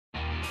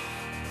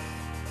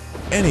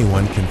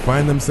anyone can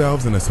find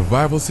themselves in a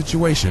survival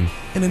situation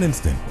in an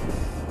instant.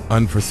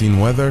 Unforeseen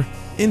weather,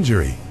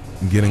 injury,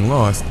 getting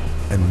lost,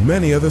 and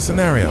many other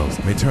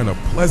scenarios may turn a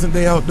pleasant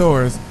day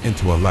outdoors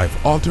into a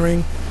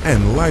life-altering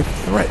and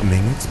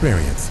life-threatening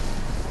experience.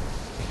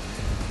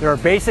 There are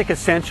basic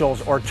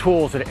essentials or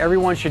tools that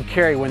everyone should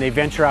carry when they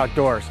venture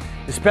outdoors,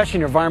 especially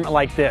in an environment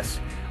like this,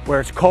 where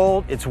it's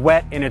cold, it's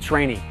wet, and it's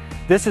rainy.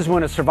 This is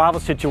when a survival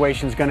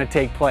situation is going to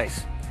take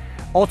place.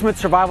 Ultimate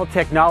Survival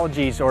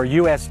Technologies, or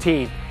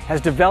UST,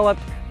 has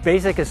developed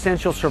basic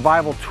essential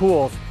survival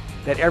tools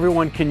that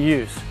everyone can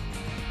use.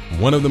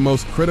 One of the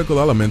most critical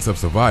elements of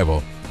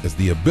survival is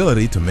the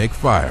ability to make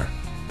fire.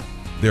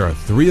 There are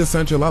 3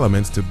 essential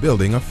elements to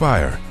building a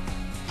fire: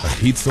 a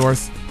heat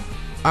source,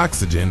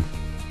 oxygen,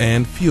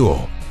 and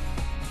fuel.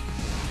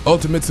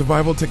 Ultimate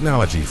Survival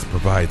Technologies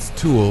provides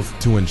tools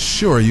to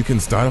ensure you can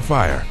start a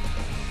fire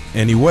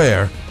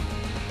anywhere,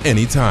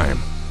 anytime.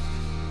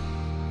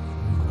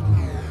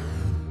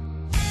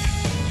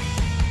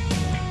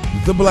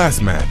 The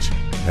Blast Match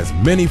has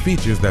many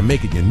features that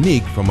make it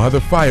unique from other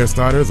fire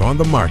starters on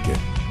the market.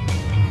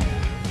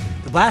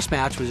 The Blast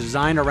Match was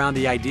designed around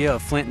the idea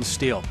of flint and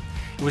steel.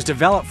 It was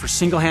developed for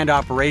single-hand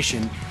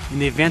operation. In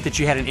the event that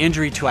you had an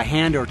injury to a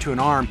hand or to an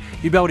arm,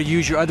 you'd be able to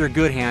use your other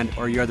good hand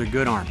or your other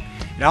good arm.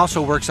 It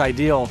also works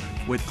ideal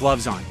with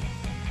gloves on.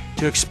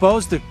 To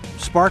expose the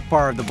spark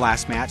bar of the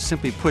Blast Match,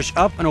 simply push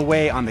up and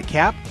away on the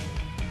cap,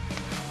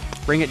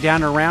 bring it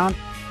down and around,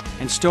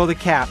 and stow the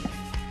cap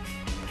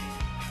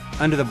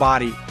under the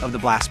body of the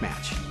Blast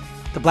Match.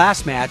 The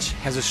Blast Match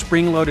has a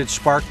spring-loaded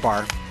spark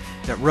bar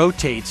that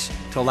rotates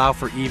to allow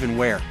for even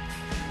wear.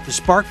 The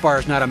spark bar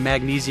is not a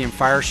magnesium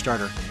fire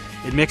starter.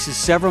 It mixes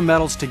several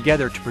metals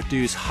together to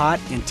produce hot,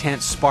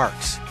 intense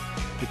sparks.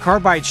 The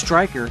carbide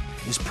striker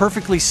is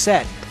perfectly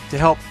set to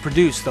help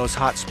produce those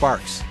hot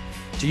sparks.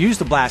 To use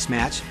the Blast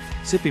Match,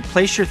 simply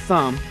place your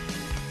thumb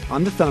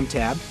on the thumb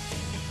tab,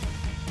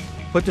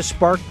 put the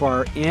spark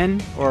bar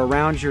in or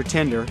around your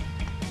tinder,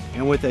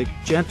 and with a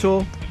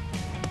gentle,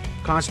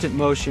 constant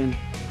motion,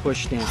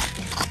 push down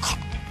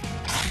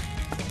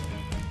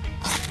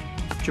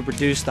to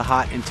produce the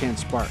hot, intense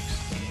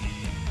sparks.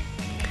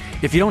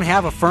 If you don't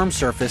have a firm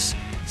surface,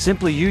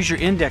 simply use your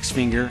index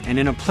finger and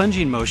in a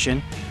plunging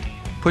motion,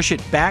 push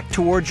it back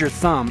towards your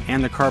thumb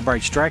and the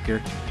carbide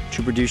striker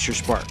to produce your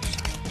sparks,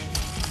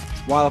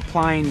 while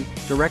applying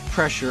direct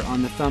pressure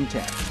on the thumb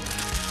tab.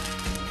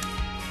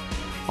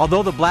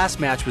 Although the Blast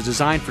Match was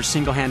designed for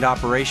single-hand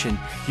operation,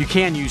 you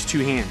can use 2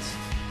 hands.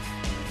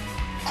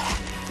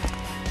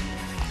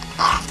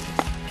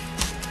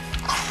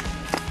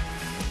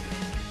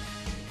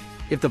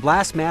 If the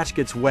Blast Match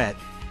gets wet,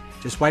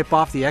 just wipe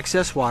off the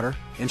excess water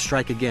and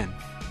strike again.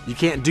 You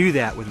can't do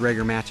that with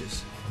regular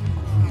matches.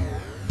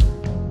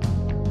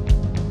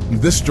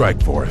 The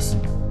Strike Force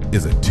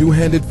is a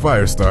 2-handed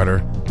fire starter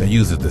that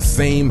uses the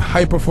same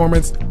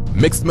high-performance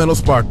mixed metal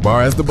spark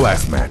bar as the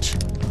Blast Match.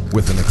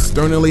 With an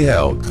externally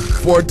held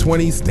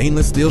 420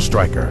 stainless steel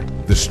striker,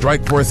 the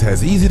Strike Force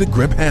has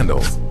easy-to-grip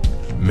handles,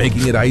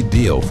 making it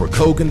ideal for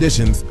cold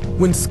conditions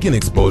when skin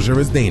exposure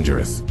is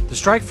dangerous. The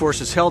Strike Force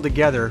is held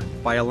together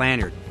by a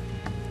lanyard.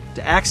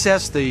 To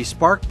access the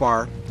spark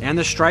bar and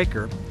the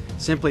striker,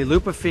 simply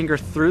loop a finger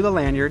through the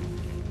lanyard,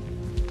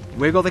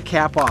 wiggle the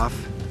cap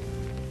off,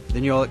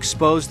 then you'll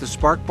expose the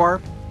spark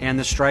bar and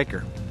the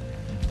striker.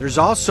 There's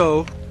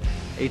also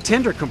a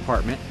tinder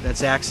compartment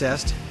that's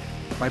accessed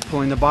by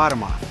pulling the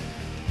bottom off.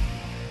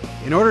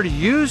 In order to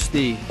use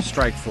the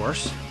Strike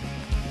Force,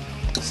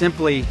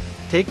 simply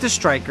take the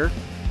striker,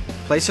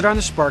 place it on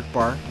the spark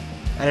bar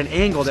at an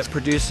angle that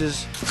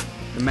produces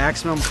the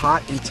maximum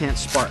hot,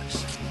 intense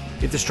sparks.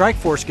 If the Strike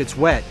Force gets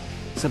wet,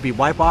 simply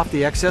wipe off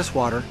the excess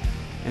water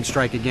and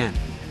strike again.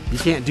 You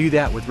can't do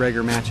that with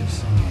regular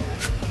matches.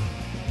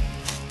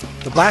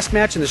 The Blast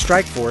Match and the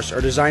Strike Force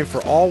are designed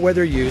for all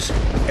weather use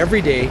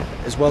every day,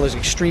 as well as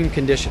extreme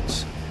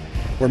conditions.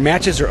 Where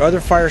matches or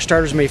other fire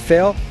starters may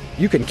fail,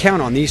 you can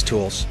count on these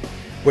tools.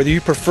 Whether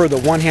you prefer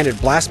the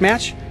one-handed Blast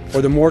Match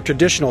or the more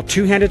traditional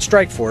 2-handed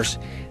Strike Force,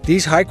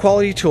 these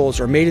high-quality tools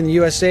are made in the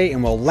USA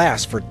and will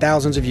last for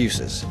thousands of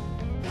uses.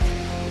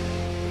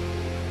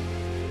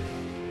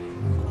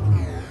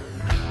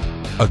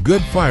 A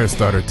good fire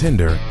starter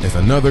tinder is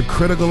another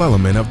critical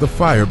element of the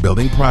fire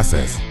building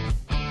process.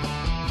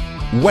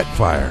 Wet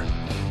fire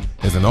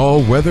is an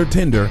all-weather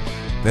tinder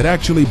that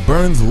actually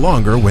burns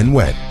longer when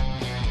wet.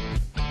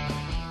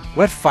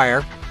 Wet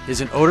fire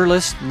is an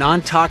odorless,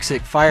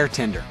 non-toxic fire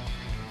tinder.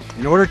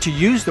 In order to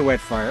use the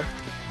wet fire,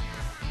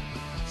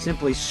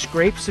 simply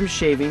scrape some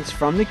shavings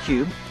from the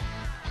cube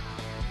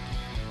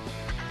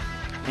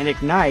and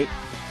ignite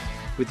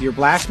with your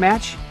Blast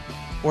Match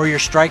or your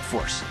Strike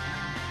Force.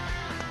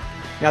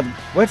 Now, the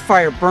wet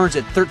fire burns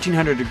at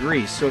 1300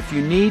 degrees, so if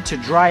you need to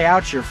dry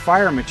out your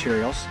fire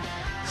materials,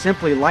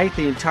 simply light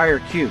the entire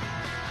cube.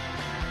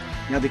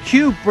 Now, the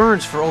cube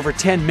burns for over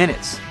 10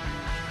 minutes.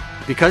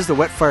 Because the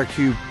wet fire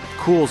cube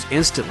cools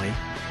instantly,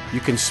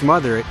 you can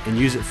smother it and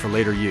use it for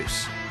later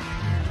use.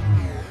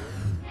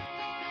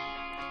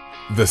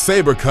 The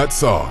saber cut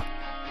saw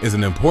is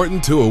an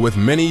important tool with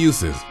many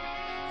uses,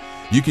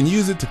 You can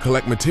use it to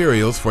collect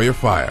materials for your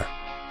fire,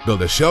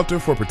 build a shelter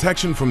for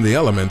protection from the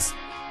elements,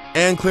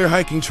 and clear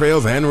hiking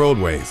trails and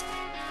roadways.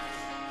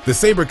 The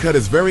saber cut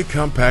is very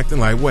compact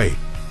and lightweight,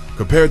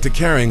 compared to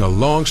carrying a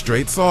long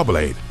straight saw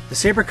blade. The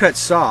saber cut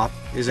saw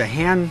is a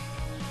hand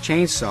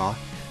chainsaw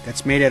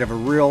that's made out of a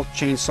real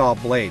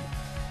chainsaw blade.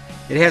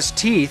 It has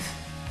teeth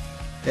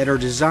that are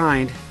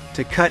designed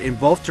to cut in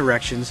both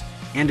directions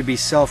and to be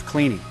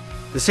self-cleaning.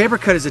 The saber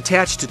cut is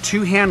attached to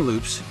two hand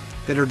loops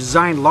that are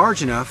designed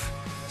large enough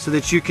so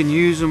that you can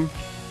use them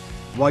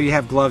while you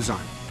have gloves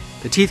on.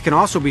 The teeth can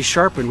also be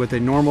sharpened with a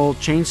normal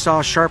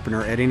chainsaw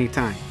sharpener at any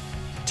time.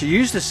 To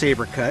use the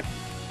saber cut,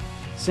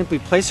 simply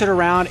place it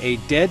around a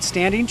dead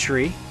standing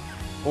tree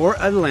or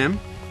a limb,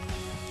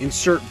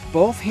 insert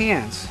both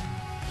hands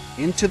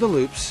into the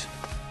loops,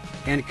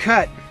 and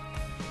cut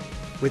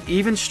with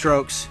even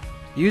strokes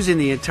using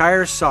the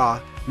entire saw,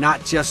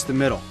 not just the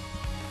middle.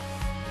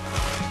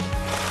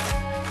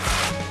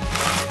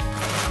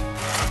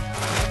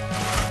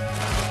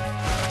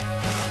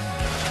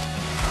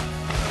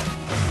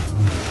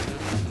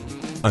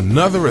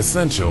 Another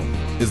essential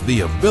is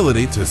the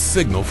ability to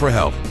signal for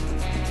help.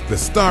 The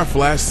Star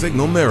Flash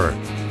signal mirror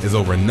is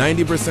over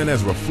 90%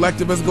 as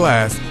reflective as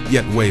glass,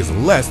 yet weighs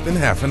less than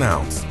half an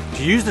ounce.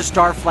 To use the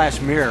Star Flash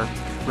mirror,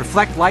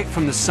 reflect light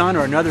from the sun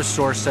or another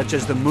source such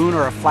as the moon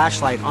or a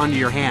flashlight onto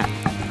your hand.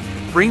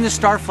 Bring the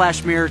Star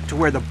Flash mirror to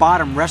where the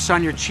bottom rests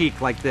on your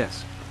cheek like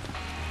this.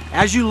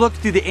 As you look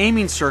through the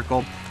aiming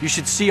circle, you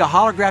should see a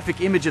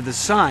holographic image of the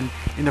sun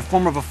in the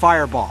form of a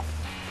fireball.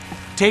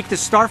 Take the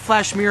Star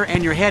Flash mirror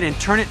and your head and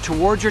turn it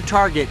towards your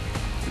target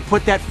and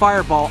put that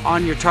fireball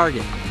on your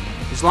target.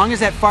 As long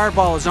as that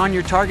fireball is on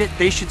your target,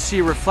 they should see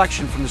a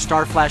reflection from the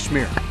Star Flash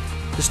mirror.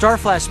 The Star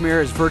Flash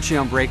mirror is virtually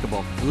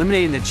unbreakable,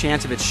 eliminating the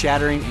chance of it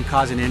shattering and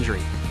causing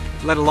injury,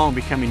 let alone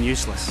becoming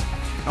useless.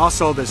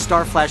 Also, the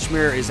Star Flash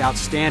mirror is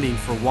outstanding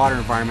for water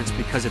environments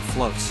because it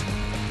floats.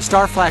 The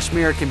Star Flash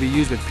mirror can be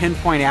used with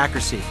pinpoint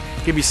accuracy.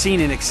 It can be seen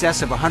in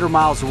excess of 100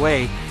 miles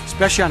away,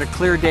 especially on a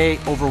clear day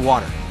over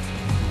water.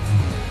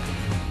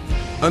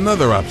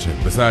 Another option,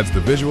 besides the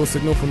visual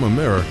signal from a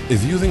mirror,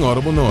 is using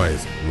audible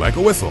noise, like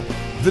a whistle.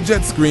 The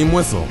jet scream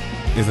whistle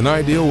is an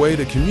ideal way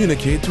to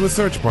communicate to a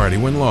search party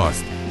when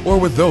lost, or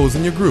with those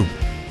in your group.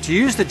 To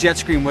use the jet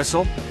scream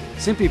whistle,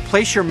 simply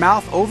place your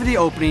mouth over the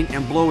opening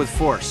and blow with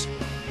force.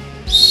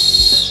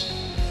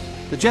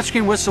 The jet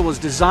scream whistle was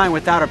designed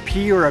without a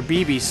P or a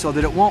BB so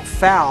that it won't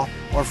foul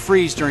or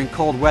freeze during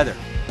cold weather.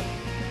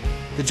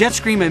 The jet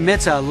scream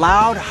emits a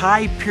loud,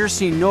 high,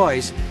 piercing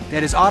noise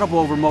that is audible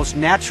over most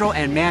natural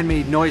and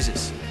man-made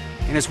noises,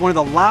 and is one of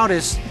the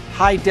loudest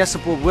high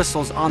decibel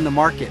whistles on the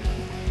market.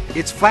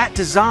 Its flat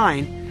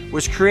design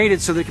was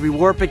created so that it can be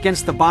worn up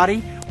against the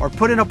body or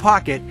put in a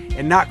pocket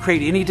and not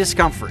create any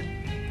discomfort.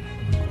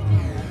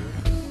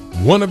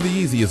 One of the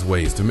easiest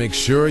ways to make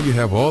sure you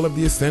have all of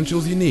the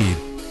essentials you need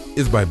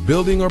is by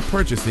building or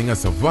purchasing a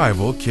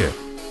survival kit.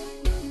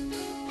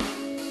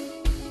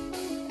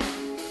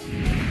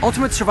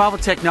 Ultimate Survival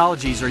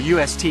Technologies, or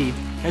UST,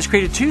 has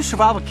created two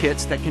survival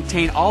kits that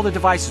contain all the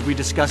devices we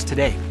discussed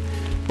today.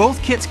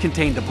 Both kits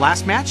contain the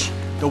blast match,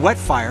 the wet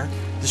fire,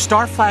 the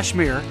Star Flash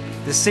mirror,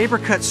 the saber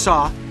cut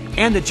saw,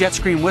 and the jet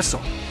scream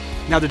whistle.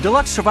 Now, the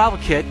Deluxe Survival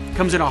Kit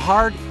comes in a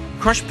hard,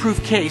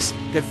 crush-proof case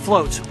that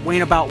floats,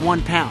 weighing about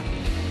 1 pound.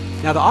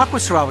 Now, the Aqua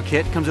Survival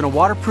Kit comes in a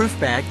waterproof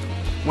bag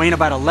weighing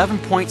about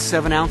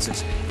 11.7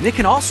 ounces, and it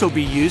can also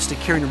be used to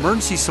carry an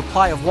emergency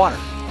supply of water.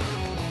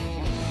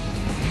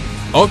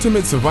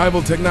 Ultimate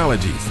Survival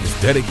Technologies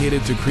is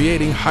dedicated to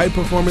creating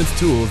high-performance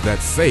tools that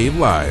save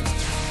lives.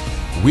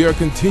 We are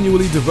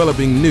continually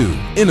developing new,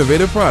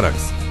 innovative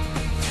products.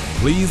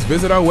 Please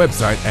visit our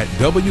website at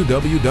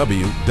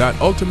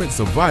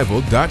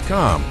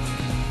www.ultimatesurvival.com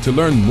to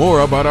learn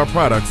more about our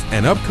products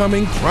and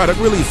upcoming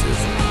product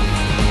releases.